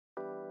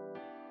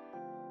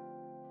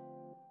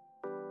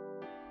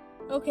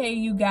Okay,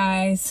 you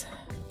guys,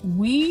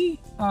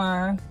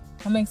 I'm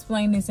gonna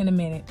explain this in a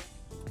minute.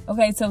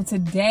 Okay, so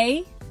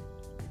today,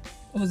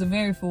 it was a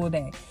very full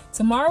day.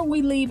 Tomorrow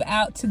we leave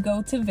out to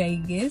go to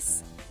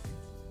Vegas.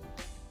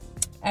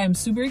 I'm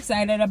super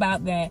excited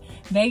about that.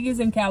 Vegas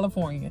in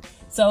California.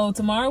 So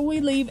tomorrow we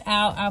leave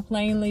out. Our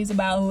plane leaves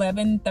about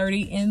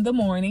 11:30 in the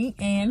morning.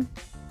 And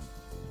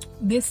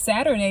this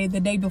Saturday, the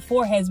day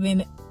before, has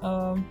been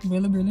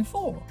really, really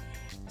full.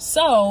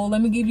 So let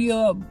me give you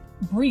a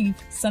brief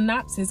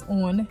synopsis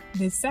on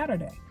this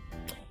Saturday.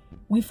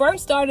 We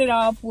first started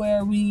off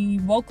where we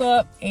woke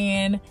up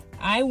and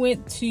I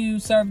went to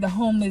serve the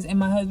homeless, and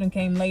my husband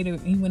came later.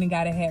 He went and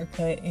got a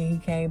haircut and he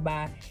came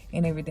by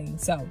and everything.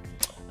 So,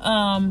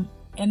 and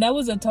that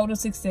was a total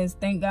success.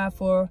 Thank God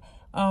for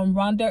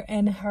Rhonda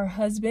and her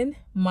husband,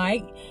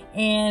 Mike,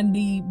 and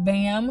the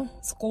BAM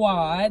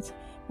squad,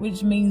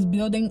 which means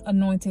Building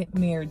Anointed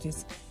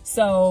Marriages.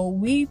 So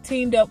we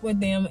teamed up with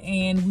them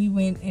and we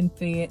went and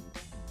fed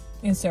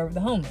and served the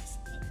homeless.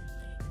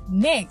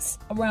 Next,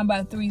 around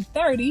about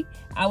 3:30,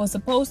 we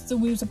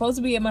were supposed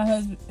to be at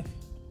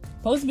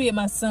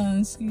my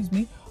son's,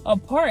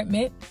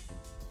 apartment,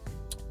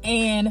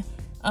 and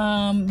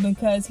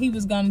because he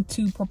was going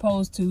to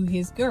propose to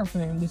his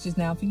girlfriend, which is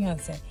now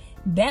fiance.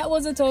 That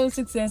was a total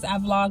success. I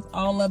vlogged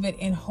all of it,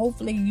 and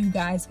hopefully you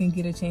guys can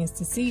get a chance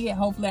to see it.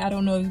 Hopefully, I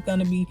don't know if it's going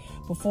to be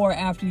before or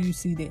after you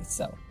see this.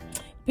 So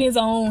depends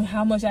on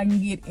how much I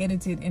can get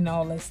edited and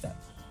all that stuff.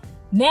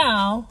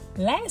 Now,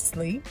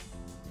 lastly,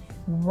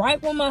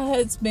 right when my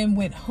husband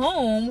went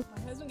home,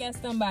 my husband got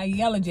stung by a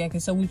yellow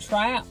jacket. So we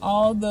tried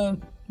all the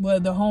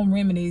home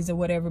remedies or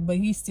whatever, but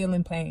he's still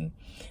in pain.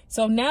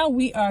 So now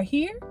we are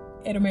here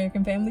at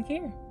American Family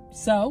Care.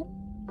 So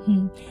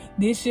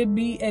this should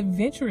be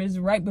adventurous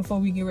right before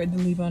we get ready to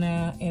leave on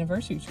our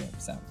anniversary trip.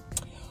 So,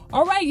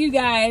 all right, you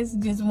guys,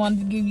 just wanted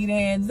to give you the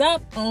heads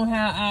up on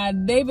how our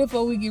day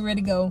before we get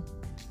ready to go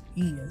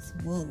was,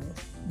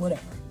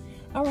 whatever.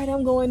 All right,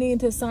 I'm going in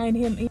to sign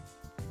him in.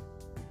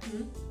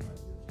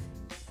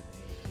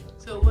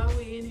 So why are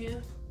we in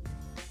here?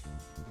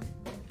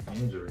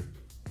 Injury.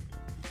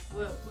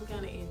 What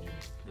kind of injury?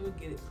 Let me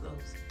get it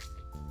close.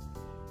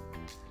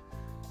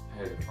 I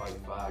had to fight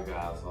 5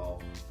 guys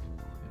off,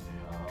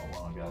 and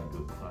one got a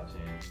good punch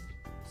in,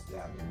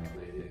 stabbed me in the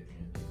leg,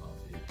 and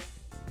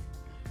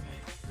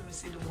let me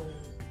see the wound.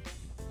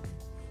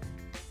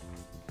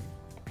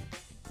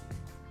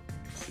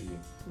 See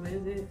it? Where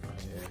is it?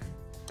 Right here.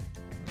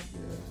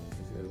 Yeah,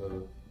 see that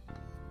little?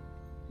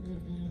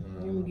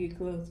 Let me get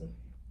closer.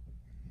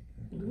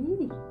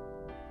 Ooh.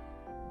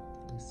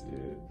 You see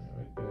it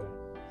right there.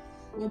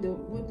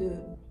 What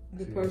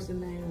the person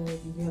name was?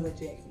 Yellow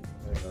jacket.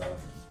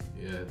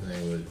 Yeah, his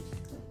name was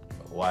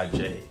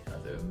YJ. I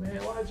said, man,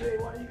 YJ,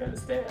 why you gotta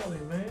stab me,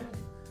 man?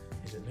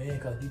 He said, man,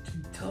 cause you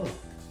too tough.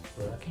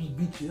 But I can't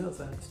beat you up,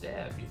 so I can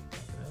stab you. I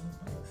said,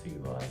 oh, see,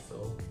 Lord, so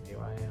here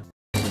I am.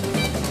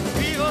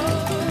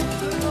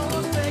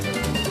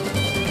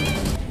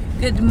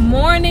 Good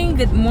morning,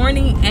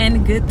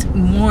 and good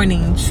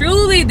morning.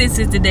 Truly, this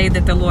is the day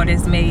that the Lord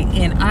has made,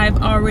 and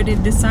I've already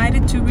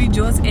decided to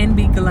rejoice and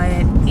be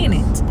glad in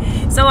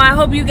it. So I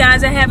hope you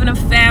guys are having a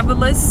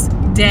fabulous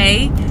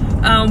day.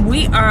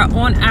 We are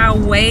on our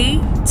way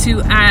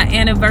to our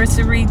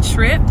anniversary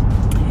trip,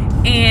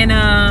 and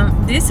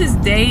this is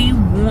day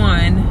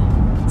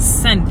 1,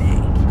 Sunday.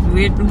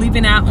 We're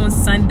leaving out on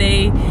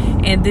Sunday,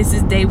 and this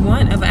is day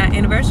 1 of our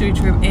anniversary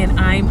trip, and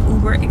I'm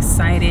uber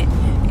excited,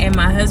 and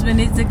my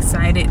husband is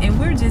excited, and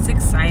we're just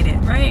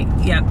excited, right?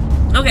 Yep.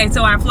 Okay,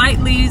 so our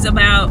flight leaves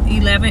about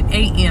 11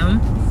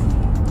 a.m.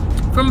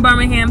 from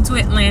Birmingham to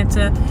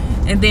Atlanta,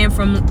 and then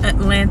from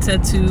Atlanta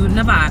to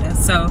Nevada.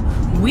 So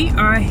we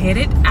are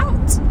headed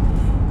out,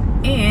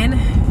 and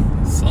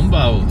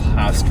somebody was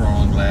high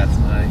strong last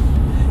night.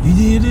 You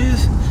did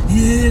this?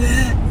 You did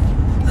that?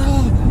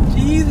 Oh,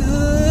 Jesus.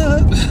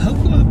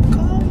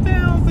 Calm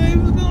down,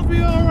 baby. It's gonna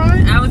be all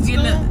right. I was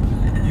getting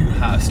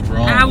high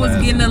strong. I was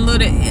getting a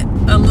little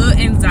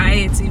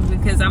anxiety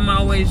because I'm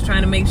always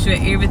trying to make sure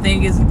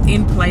everything is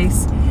in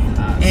place.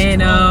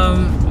 And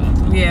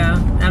yeah,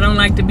 I don't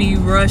like to be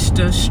rushed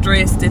or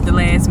stressed at the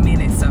last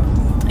minute. So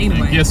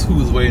anyway, and guess who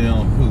was waiting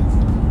on who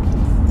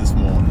this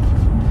morning?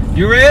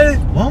 You ready?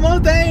 One more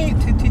thing.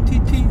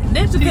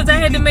 That's because I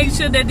had to make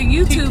sure that the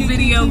YouTube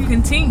video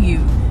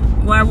continued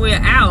while we're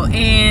out.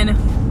 And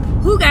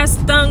who got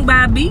stung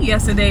by a bee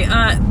yesterday?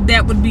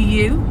 That would be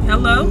you.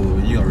 Hello.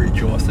 Ooh, you're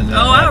rejoicing. Oh,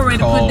 I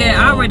already put that.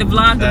 I already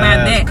vlogged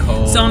about that.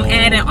 Cold. So I'm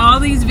adding all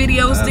these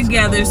videos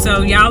together, cold.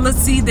 So y'all will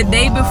see the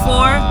day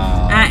before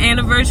our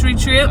anniversary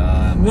trip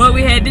what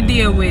we had to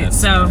deal with.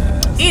 So,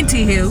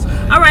 anywho,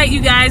 all right, you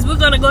guys, we're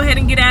gonna go ahead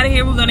and get out of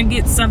here. We're gonna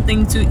get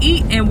something to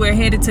eat, and we're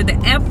headed to the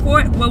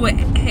airport. Well, we're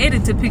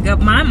headed to pick up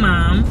my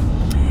mom,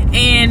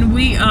 and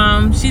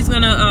she's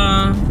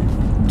gonna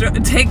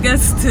take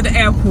us to the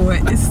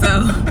airport.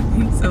 So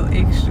he's so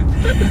extra.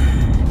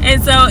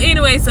 And so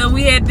anyway, so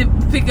we had to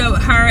pick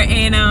up her,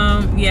 and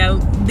yeah,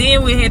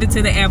 then we're headed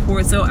to the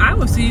airport. So I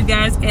will see you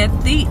guys at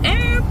the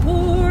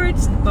airport.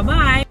 Bye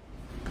bye.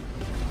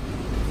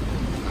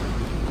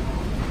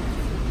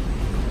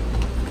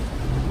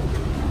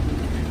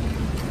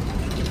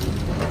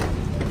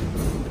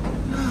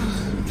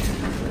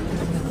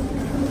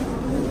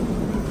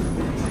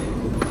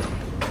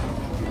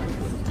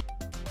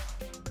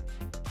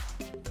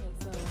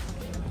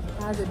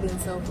 How's it been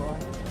so far?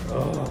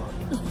 Oh.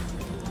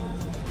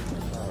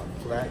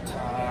 Flat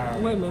tire.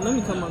 Wait a minute, let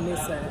me come on this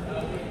side.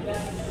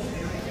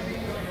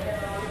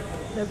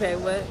 Okay,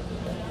 what?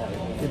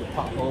 Hit a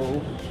pothole.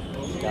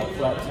 Got a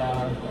flat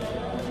tire.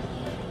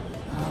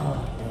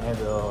 And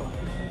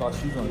thought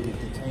she was gonna get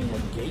detained at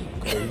the gate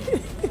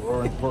because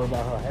roaring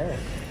about her hair.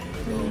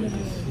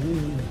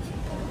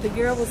 The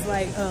girl was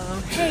like,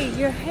 hey,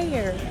 your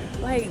hair,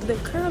 like the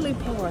curly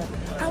part.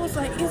 I was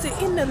like, is it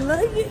in the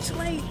luggage?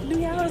 Like, do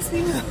y'all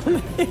see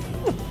what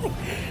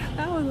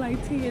I was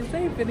like,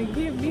 TSA finna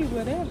give me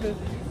whatever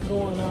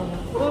going on.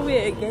 Where we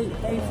at gate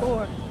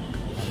A4?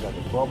 I got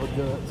the bubble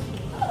guts.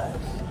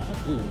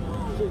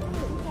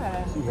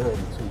 She heard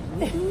it too.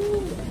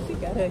 She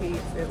got her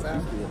headset on.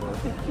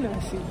 No,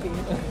 she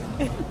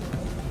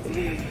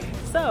did.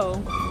 So,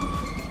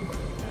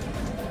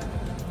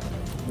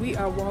 we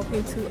are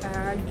walking to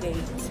our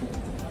gate,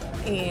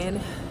 and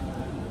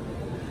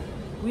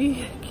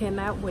we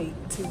cannot wait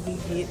till we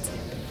get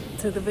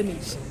to the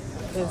Venetian,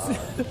 because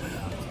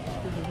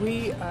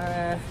we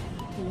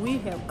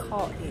have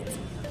caught it.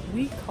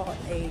 We caught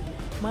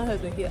my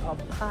husband hit a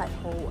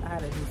pothole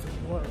out of this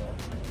world,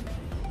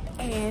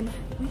 and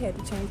we had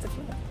to change the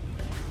flight.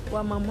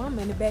 Well, my mom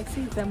in the back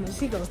seat,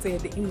 she gonna say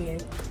at the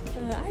end,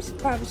 I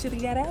probably should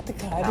have got out the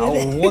car. I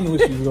was wondering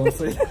what she was gonna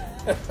say.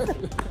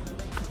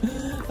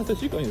 I said,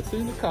 she's going to sit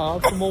in the car,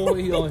 some more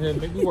heat on here,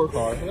 make me work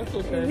hard. That's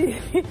okay.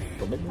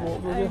 But make me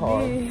work really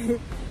hard.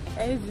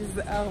 It's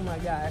just, oh my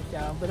gosh,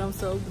 y'all. But I'm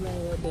so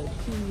glad that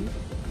he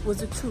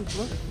was a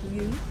trooper.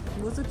 You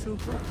was a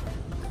trooper.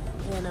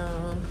 And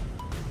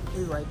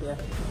he's right there.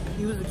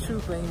 He was a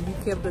trooper, and you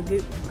kept a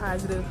good,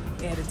 positive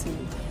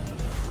attitude.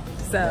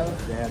 So.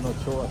 They had no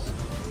choice.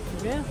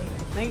 Yeah,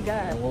 thank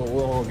God. And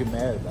we'll all get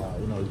mad about,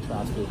 you know, the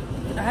transfer.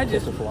 I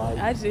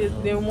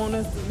just didn't want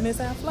us to miss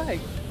our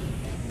flight.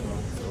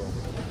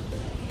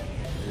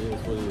 It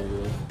is what it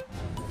is.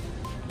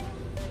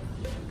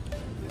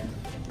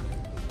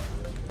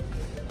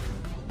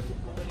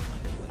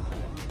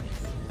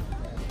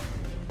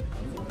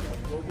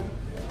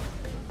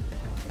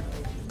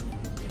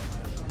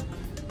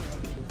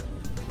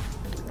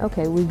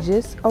 Okay, we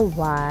just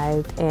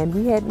arrived, and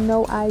we had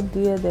no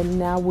idea that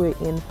now we're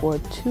in for a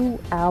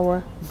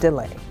 2-hour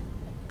delay.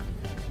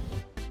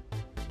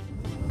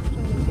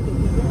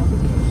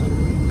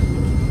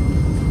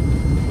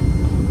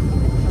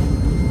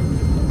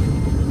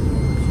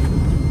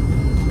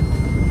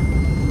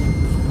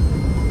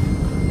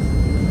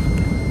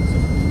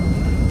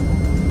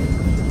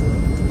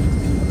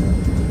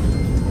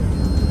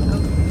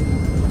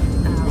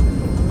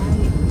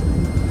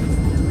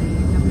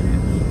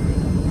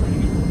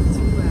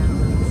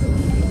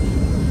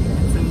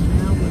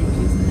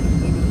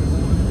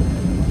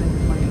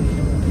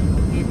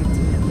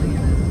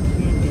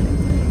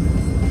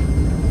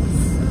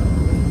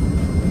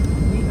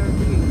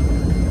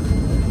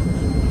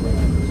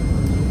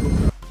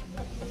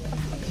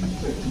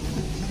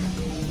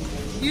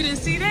 You didn't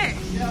see that?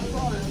 Yeah, I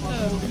saw it.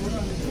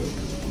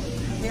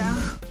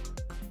 Yeah.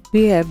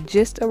 We have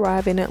just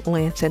arrived in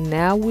Atlanta.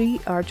 Now we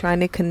are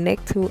trying to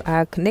connect to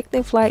our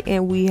connecting flight,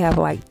 and we have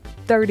like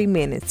 30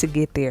 minutes to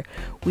get there.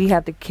 We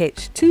have to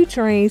catch 2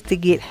 trains to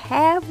get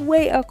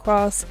halfway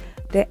across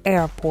the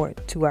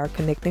airport to our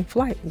connecting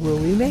flight. Will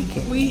we make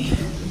it? We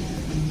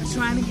are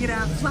trying to get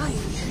our flight.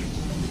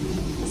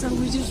 So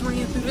we just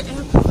ran through the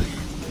airport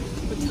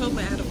with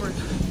Toba out of work.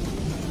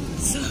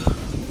 So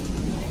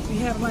we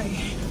have like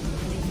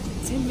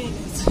 10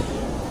 minutes.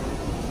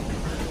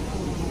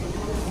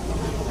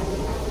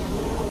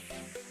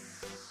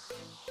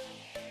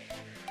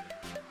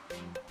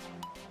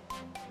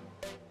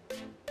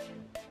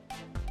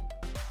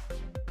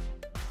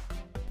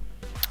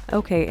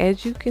 Okay,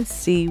 as you can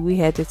see, we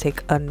had to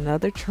take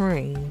another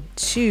train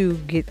to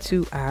get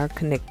to our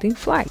connecting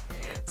flight.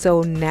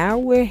 So now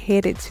we're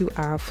headed to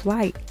our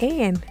flight,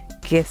 and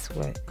guess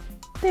what?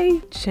 They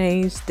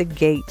changed the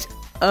gate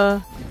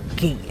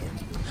again.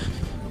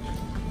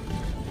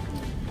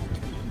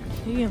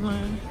 You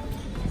lying?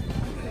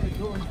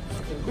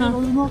 Huh?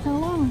 North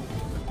Carolina.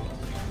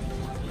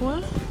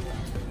 What?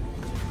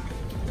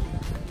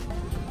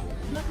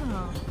 No.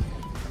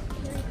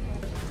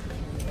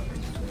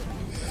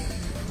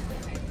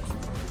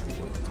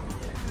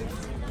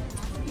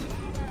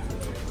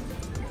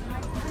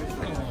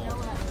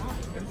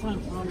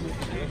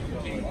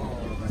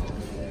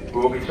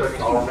 We'll be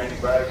checking all remaining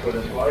bags for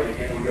this flight.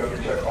 Again, we got to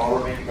check all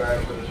remaining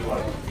bags for this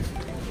flight.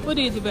 What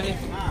is it, babe?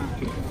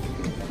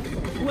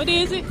 What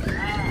is it?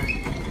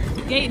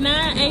 Gate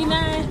 9,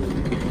 A9.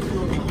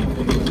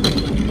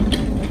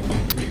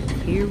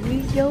 Here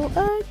we go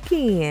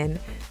again.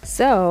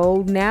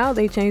 So now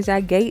they changed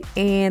our gate,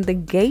 and the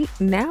gate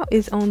now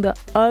is on the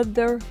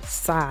other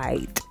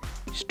side.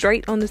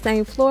 Straight on the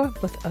same floor,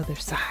 but the other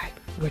side.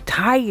 We're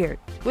tired.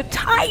 We're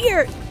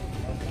tired.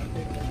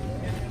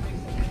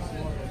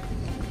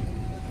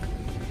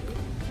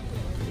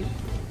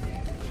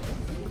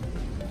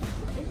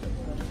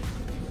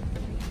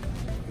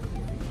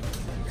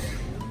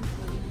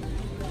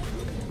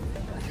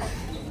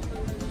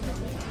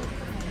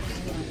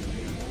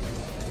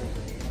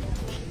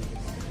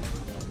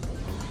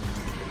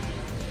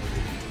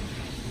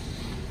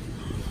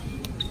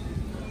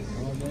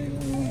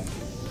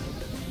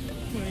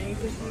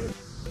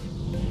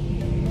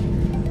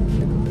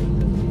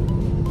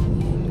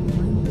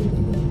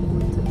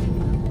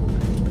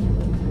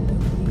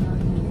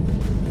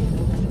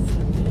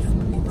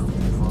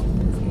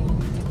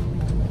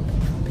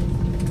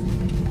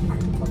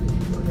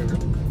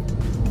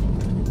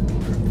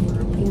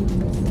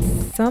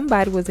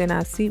 Somebody was in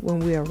our seat when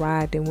we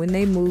arrived, and when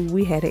they moved,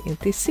 we had an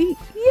empty seat.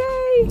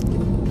 Yay!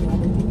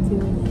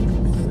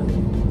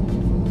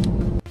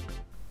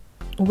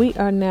 We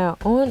are now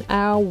on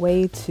our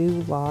way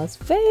to Las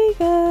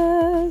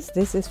Vegas.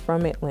 This is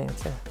from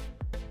Atlanta.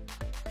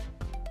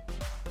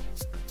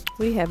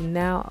 We have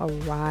now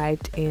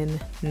arrived in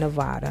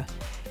Nevada.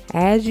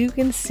 As you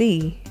can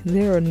see,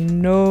 there are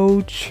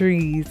no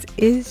trees.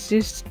 It's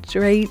just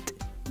straight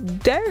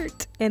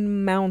dirt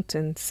and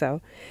mountains.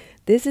 So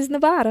this is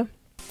Nevada.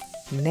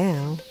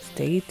 Now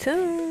stay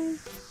tuned.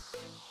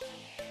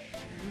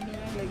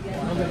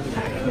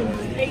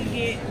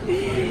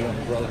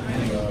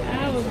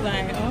 I was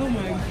like, oh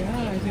my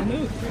gosh, it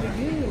looks pretty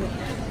good.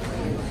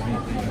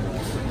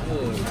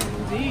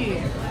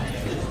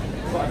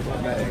 I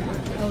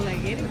was like,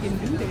 Eddie can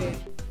do that.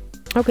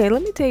 Okay,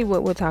 let me tell you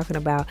what we're talking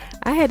about.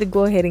 I had to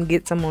go ahead and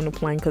get some on the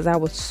plane because I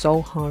was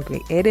so hungry.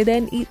 Eddie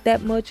doesn't eat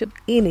that much of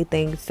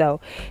anything, so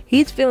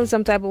he's feeling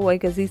some type of way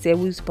because he said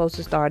we were supposed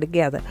to start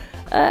together.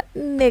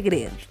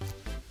 Negative.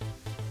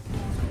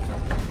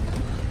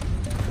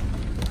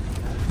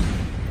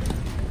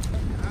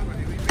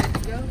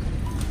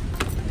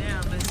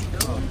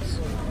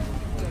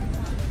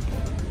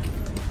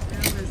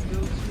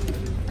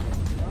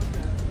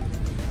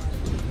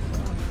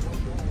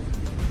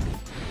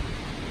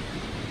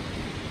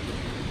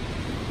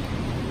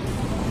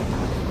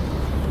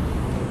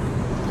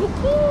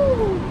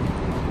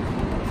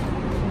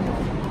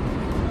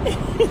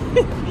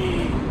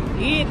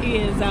 It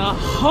is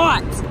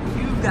hot,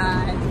 you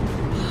guys.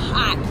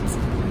 Hot.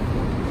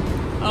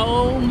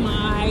 Oh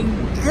my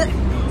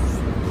goodness.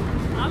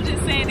 I'm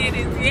just saying it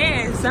is,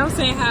 yes. I'm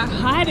saying how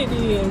hot it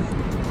is.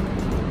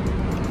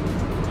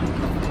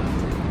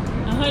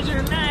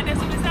 109, that's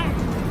what it's at.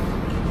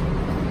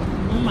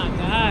 Oh my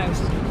gosh.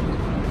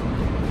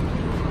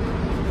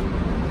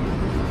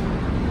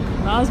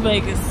 Las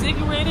Vegas,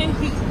 cigarette and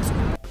heat.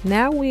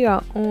 Now we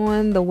are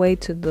on the way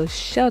to the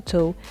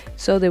shuttle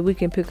so that we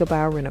can pick up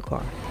our rental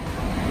car.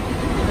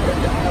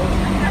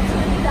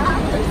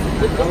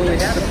 I only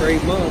had it for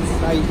 8 months.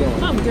 How you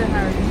doing? I'm good,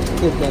 how are you?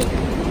 Good, thank you.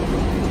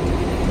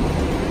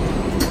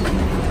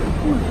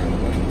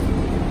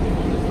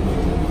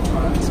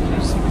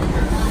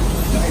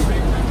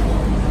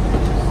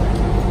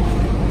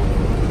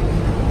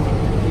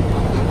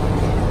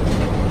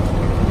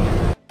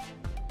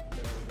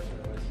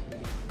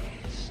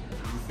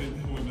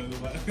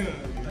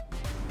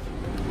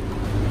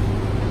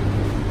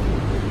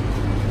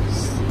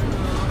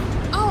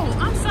 Oh,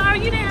 I'm sorry,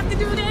 you didn't have to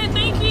do that,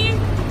 thank you.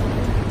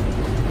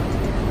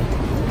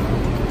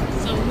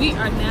 So we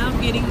are now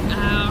getting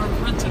our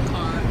rental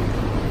car,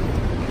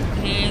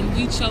 and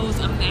we chose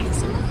a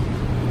Maxima,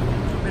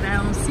 but I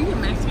don't see a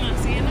Maxima, I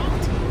see an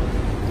Altima.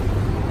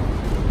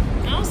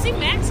 I don't see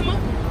Maxima,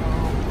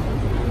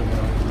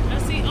 I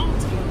see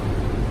Altima.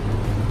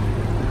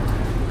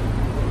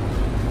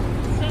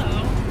 So,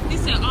 he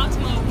said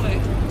Altima or what?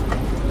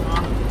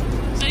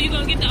 So you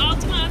gonna get the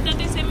Altima? I thought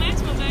they said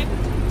Maxima, baby.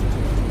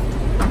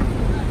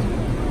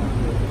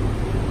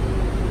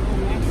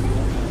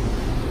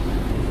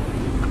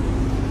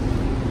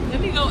 Let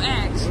me go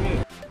ask.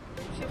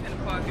 She finna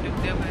park it up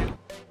there, baby.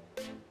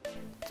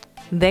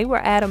 They were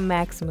at a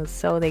Maxima,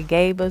 so they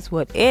gave us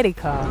what Eddie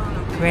called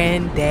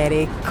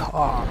Granddaddy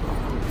car.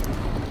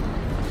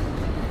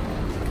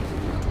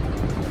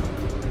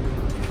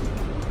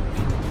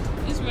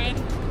 It's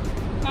ready.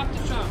 Pop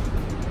the trunk.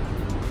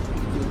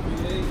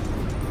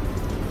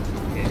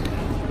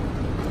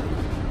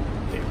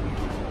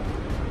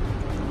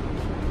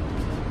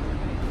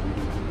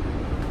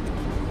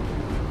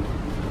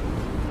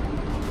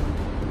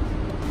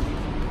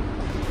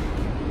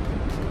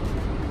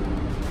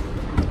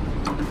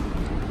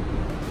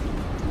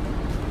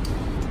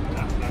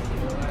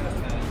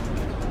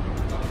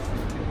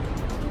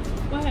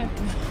 What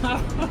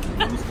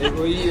happened? Hey,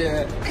 where you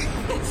at?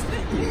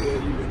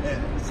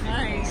 I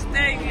ain't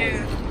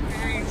staying.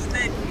 I ain't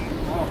staying.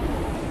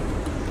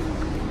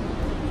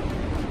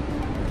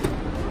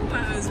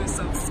 My husband's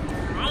so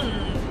strong.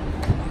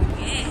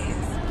 Yes.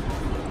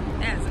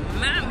 That's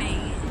my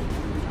man.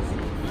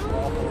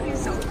 Oh,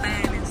 he's so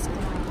fine and strong.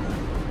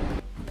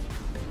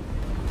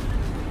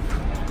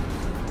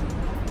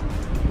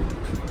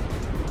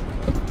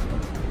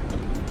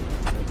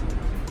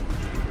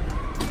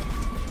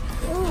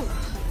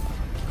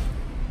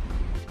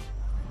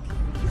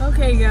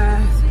 Okay,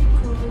 guys,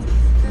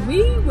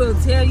 we will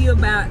tell you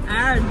about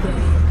our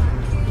day.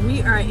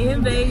 We are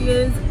in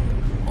Vegas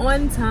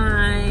on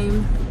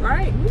time,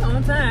 right? We're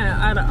on time.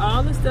 Out of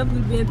all the stuff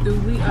we've been through,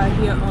 we are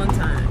here on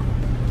time.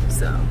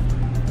 So,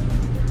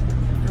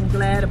 I'm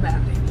glad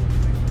about it.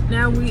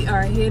 Now we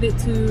are headed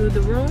to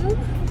the room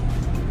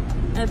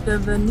at the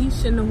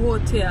Venetian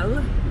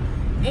Hotel,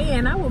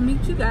 and I will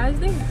meet you guys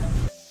there.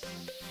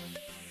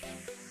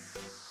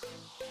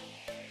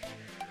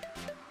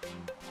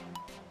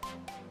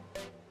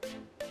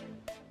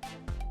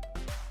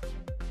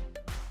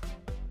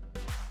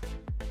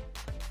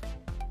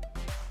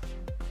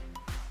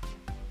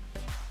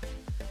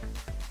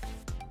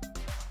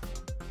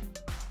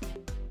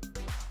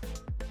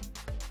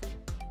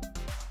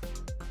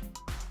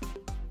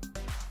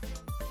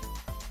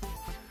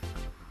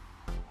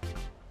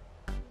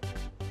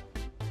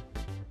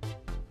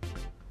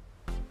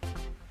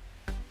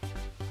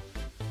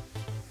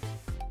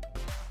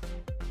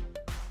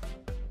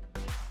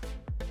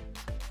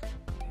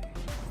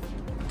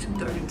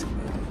 2:32.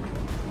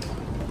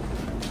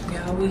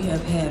 Y'all, we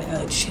have had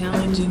a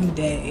challenging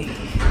day,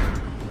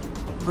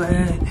 but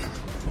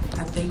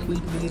I think we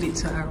made it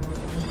to our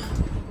room.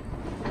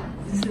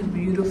 This is a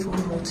beautiful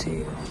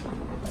hotel.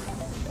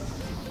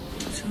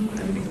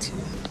 2:32.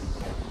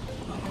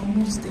 We're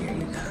almost there,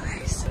 you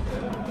guys.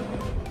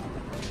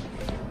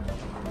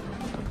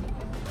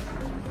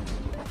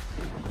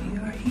 We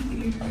are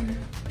here.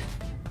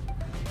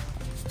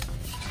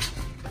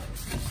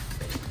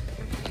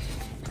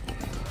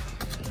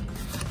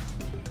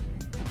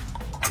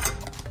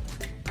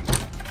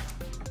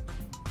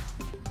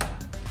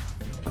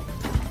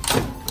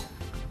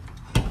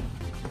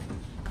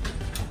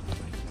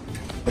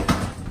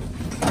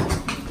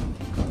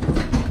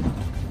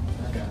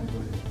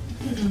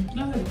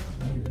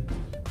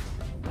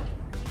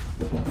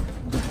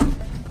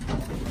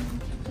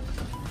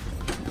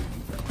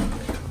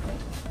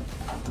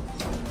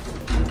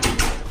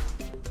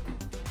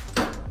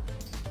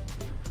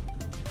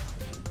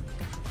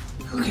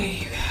 Okay,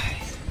 you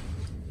guys.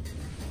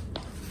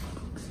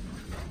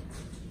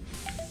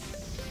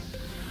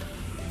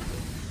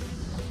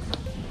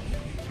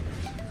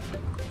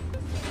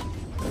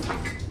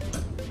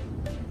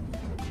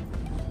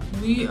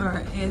 We are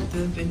at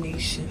the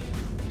Venetian.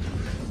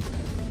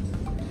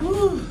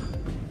 Woo.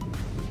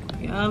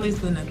 Y'all, it's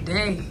been a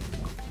day.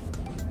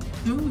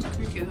 Ooh, it was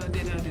cricket. Oh,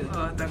 did I do?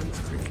 Oh, I thought it was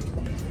cricket.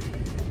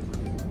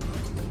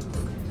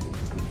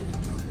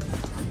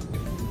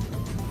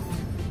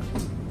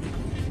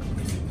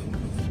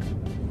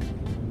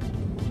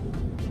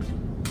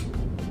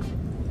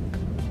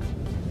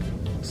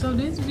 So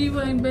this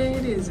view ain't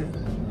bad, is it?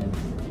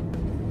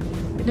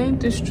 It ain't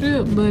the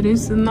strip, but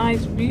it's a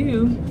nice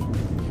view.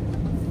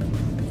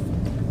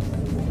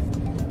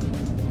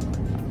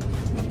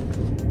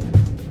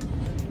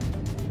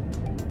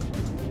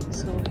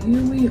 So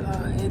here we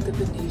are at the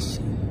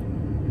Venetian.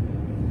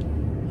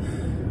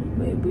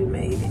 Babe, we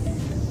made it.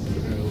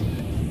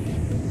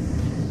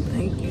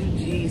 Thank you,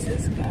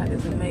 Jesus. God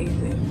is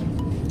amazing.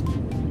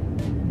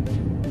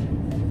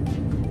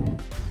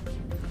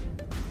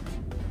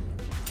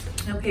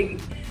 Okay,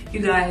 you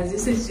guys,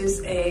 this is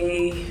just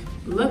a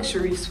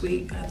luxury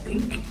suite, I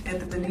think, at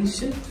the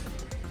Venetian.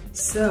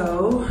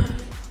 So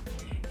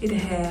it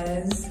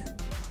has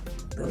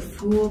the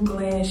full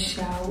glass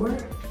shower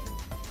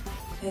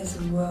as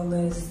well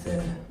as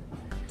the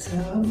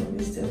tub. Let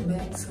me step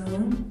back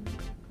some.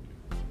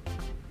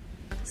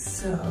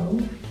 So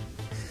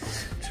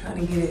try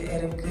to get it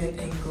at a good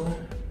angle.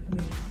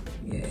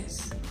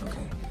 Yes,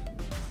 okay.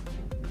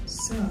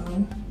 So,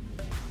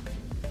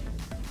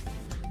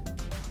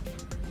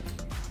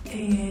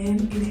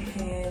 and it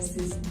has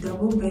this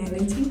double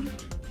vanity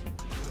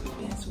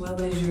as well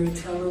as your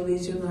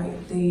television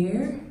right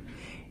there.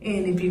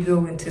 And if you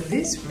go into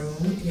this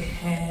room, it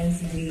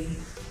has the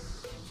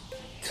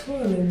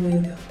toilet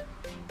with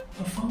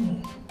a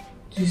phone,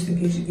 just in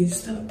case you get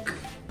stuck.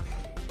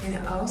 And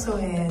it also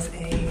has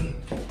a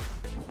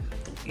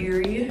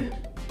area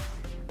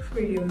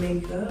for your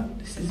makeup.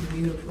 This is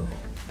beautiful.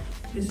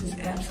 This is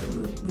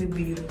absolutely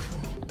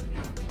beautiful.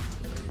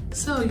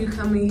 So you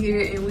come in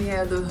here and we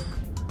have the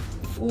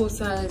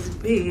full-size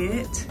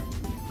bed.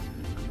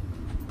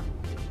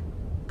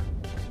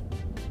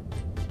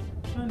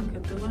 I'm trying to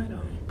get the light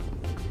on.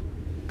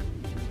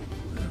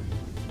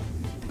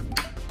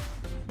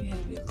 You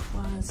have your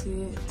closet.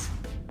 You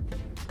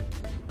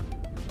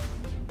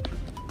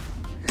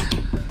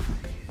have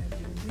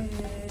your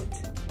bed.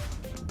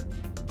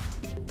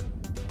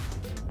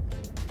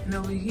 And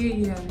over here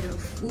you have your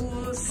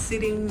full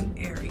sitting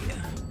area.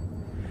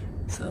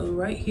 So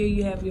right here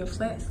you have your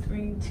flat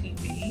screen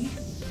TV.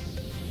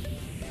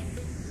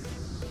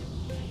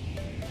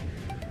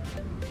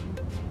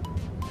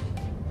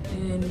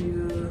 And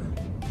your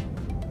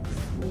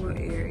floor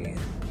area.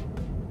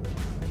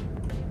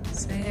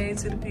 Say hey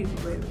to the people,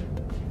 baby.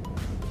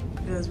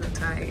 Your husband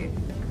tired.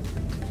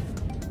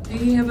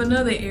 And you have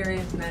another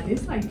area. Now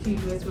this like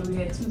cute, that's where we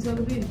had 2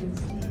 televisions.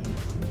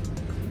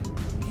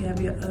 You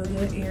have your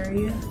other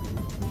area.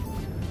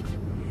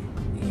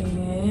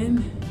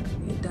 And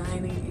your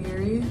dining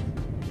area.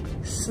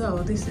 So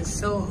this is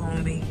so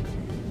homey.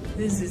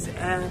 This is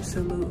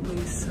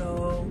absolutely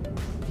so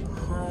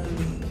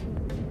homey.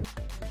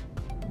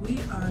 We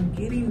are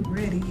getting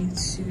ready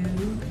to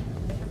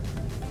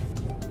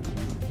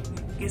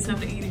get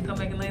something to eat and come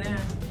back and lay down.